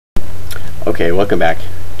Okay, welcome back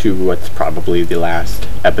to what's probably the last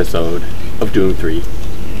episode of Doom 3.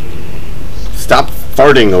 Stop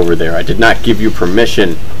farting over there. I did not give you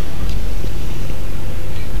permission.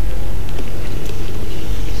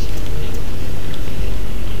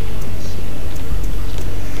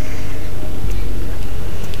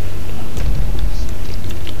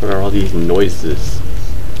 What are all these noises?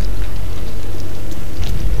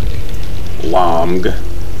 Lomg.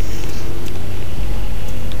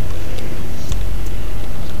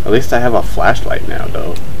 At least I have a flashlight now,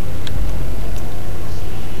 though.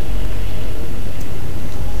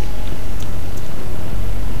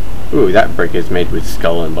 Ooh, that brick is made with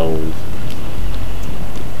skull and bones.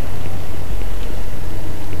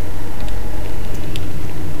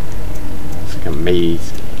 It's like a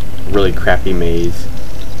maze. A really crappy maze.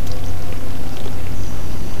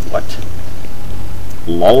 What?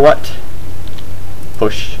 Lol what?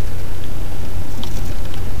 Push.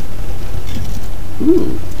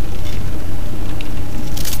 Ooh.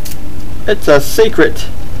 It's a secret.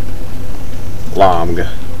 Lomg.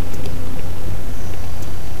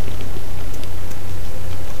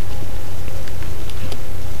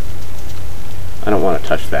 I don't want to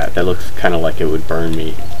touch that. That looks kind of like it would burn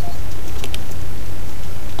me.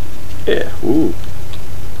 Yeah. Ooh.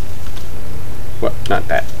 What? Not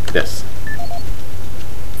that. This.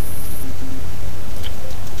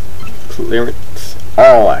 Clearance.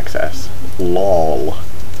 All access. LOL.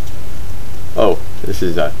 Oh, this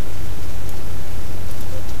is a...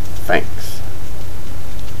 Thanks.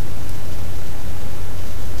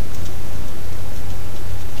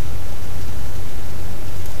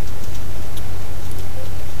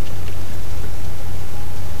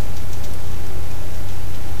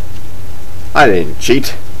 I didn't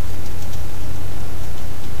cheat.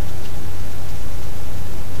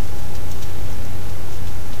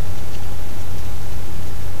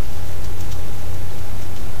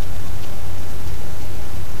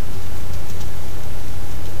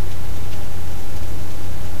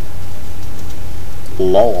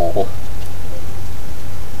 LOL.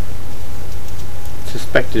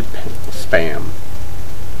 Suspected spam.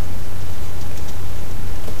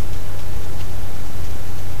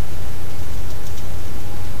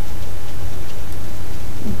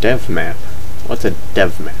 Dev map. What's a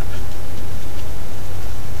dev map?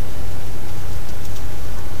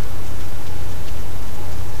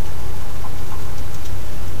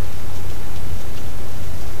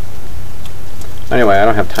 Anyway, I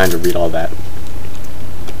don't have time to read all that.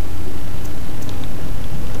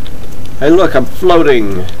 Hey look, I'm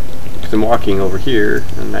floating! Because I'm walking over here,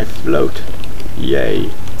 and I float.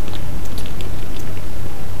 Yay.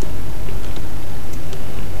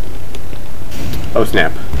 Oh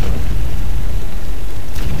snap.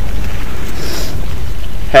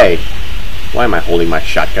 Hey, why am I holding my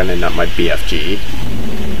shotgun and not my BFG?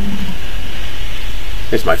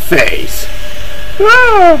 It's my face!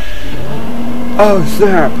 Ah! Oh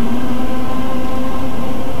snap!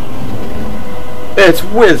 It's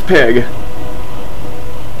Wizpig!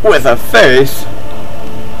 With a face!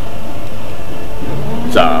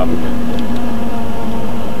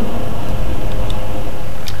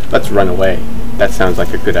 Let's run away. That sounds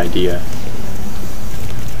like a good idea.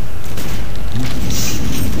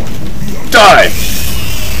 Die!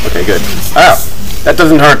 Okay, good. Ow! That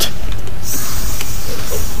doesn't hurt!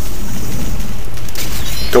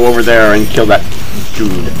 Go over there and kill that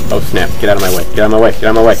dude. Oh snap, get out of my way. Get out of my way. Get out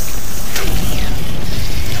of my way.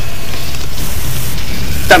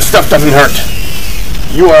 That stuff doesn't hurt!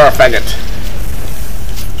 You are a faggot.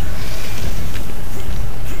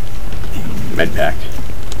 Medpack.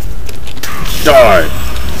 Die!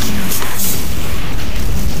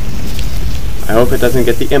 I hope it doesn't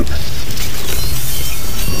get the imp.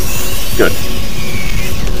 Good.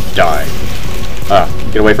 Die. Ah,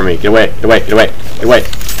 get away from me. Get away. Get away. Get away. Get away.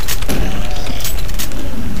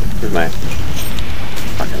 Where's my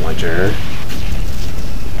rocket launcher?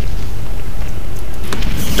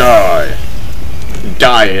 Die!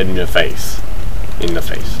 Die in the face. In the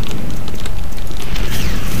face.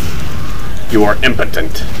 You are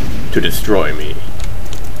impotent to destroy me.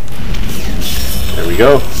 There we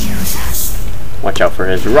go. Watch out for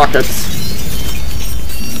his rockets.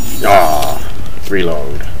 Ah,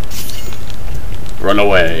 reload. Run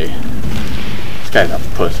away. This guy's a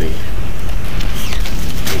pussy.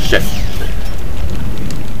 Shit.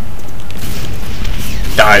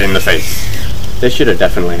 Die in the face. They should have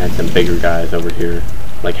definitely had some bigger guys over here,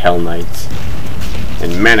 like Hell Knights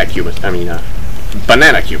and Manacubus. I mean,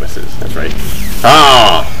 Banana Cubuses. That's right.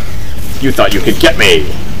 Ah! You thought you could get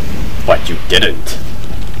me, but you didn't,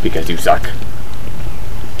 because you suck.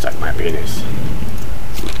 Suck my penis.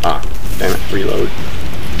 Ah, Damn it, reload.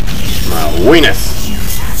 My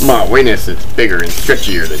weenus is bigger and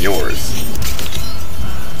stretchier than yours.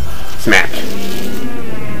 Smack.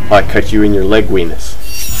 I cut you in your leg weenus.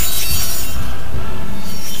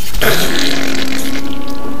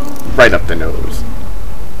 Right up the nose.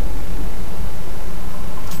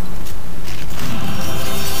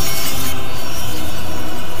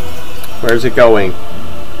 Where's it going?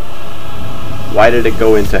 Why did it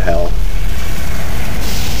go into hell?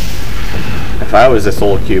 If I was a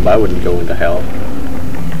soul cube, I wouldn't go into hell.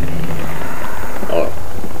 Oh.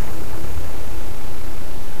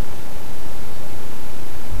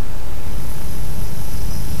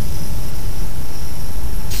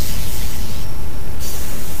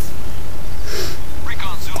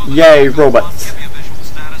 Yay, robots.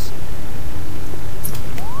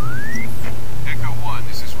 Echo 1,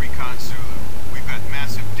 this is Recon Zulu. We've got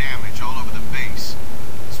massive damage all over the base.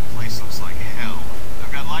 This place looks like hell.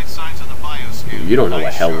 I've got light signs on the bioscan. You don't know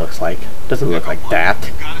what hell looks like. Doesn't look like that.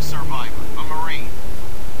 You've got a survivor, a Marine.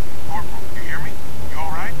 Corporal, you hear me? You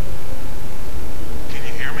alright? Can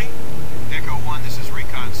you hear me? Echo 1, this is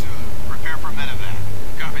Recon Zulu. Prepare for medevac.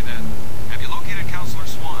 Copy that. Have you located Counselor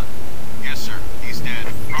Swan? Yes, sir. He's dead.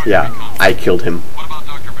 Roger, Yeah, Recon. I killed him. What about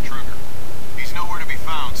Dr. Betruger? He's nowhere to be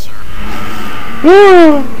found, sir.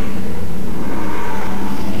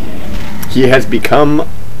 He has become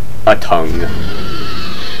a tongue.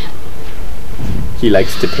 He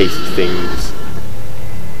likes to taste things.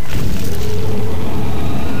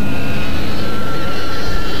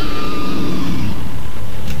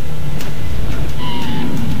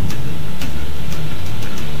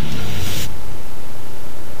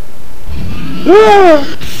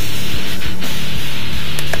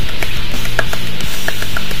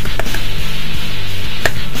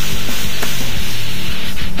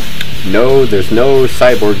 No, there's no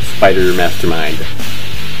cyborg spider mastermind,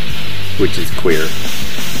 which is queer.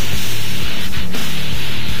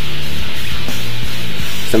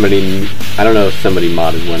 Somebody, I don't know if somebody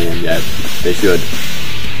modded one in yet. They should.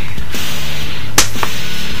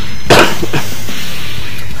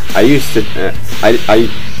 I used to, I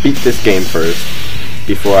beat this game first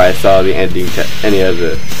before I saw the ending to any of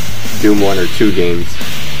the Doom 1 or 2 games.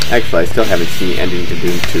 Actually, I still haven't seen the ending to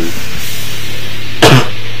Doom 2.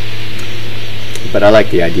 But I like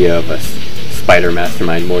the idea of a spider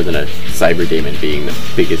mastermind more than a cyber demon being the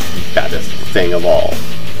biggest, baddest thing of all.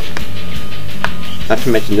 Not to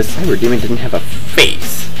mention, this cyber demon didn't have a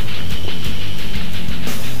face.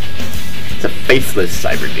 It's a faceless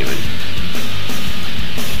cyber demon.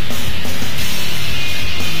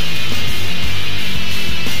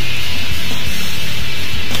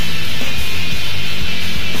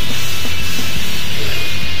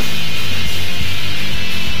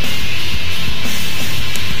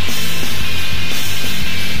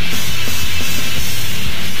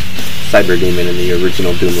 Cyber Demon in the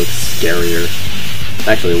original Doom looks scarier.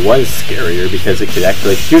 Actually, it was scarier because it could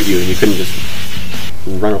actually shoot you and you couldn't just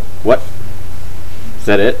run. What? Is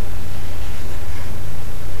that it?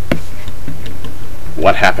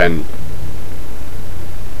 What happened?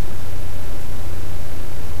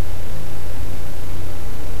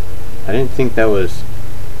 I didn't think that was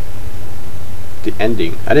the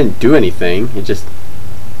ending. I didn't do anything. It just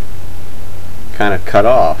kind of cut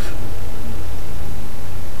off.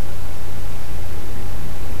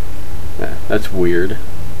 That's weird.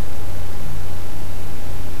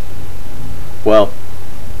 Well,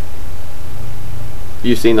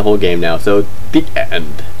 you've seen the whole game now, so the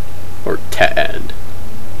end. Or end.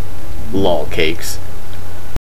 Lol cakes.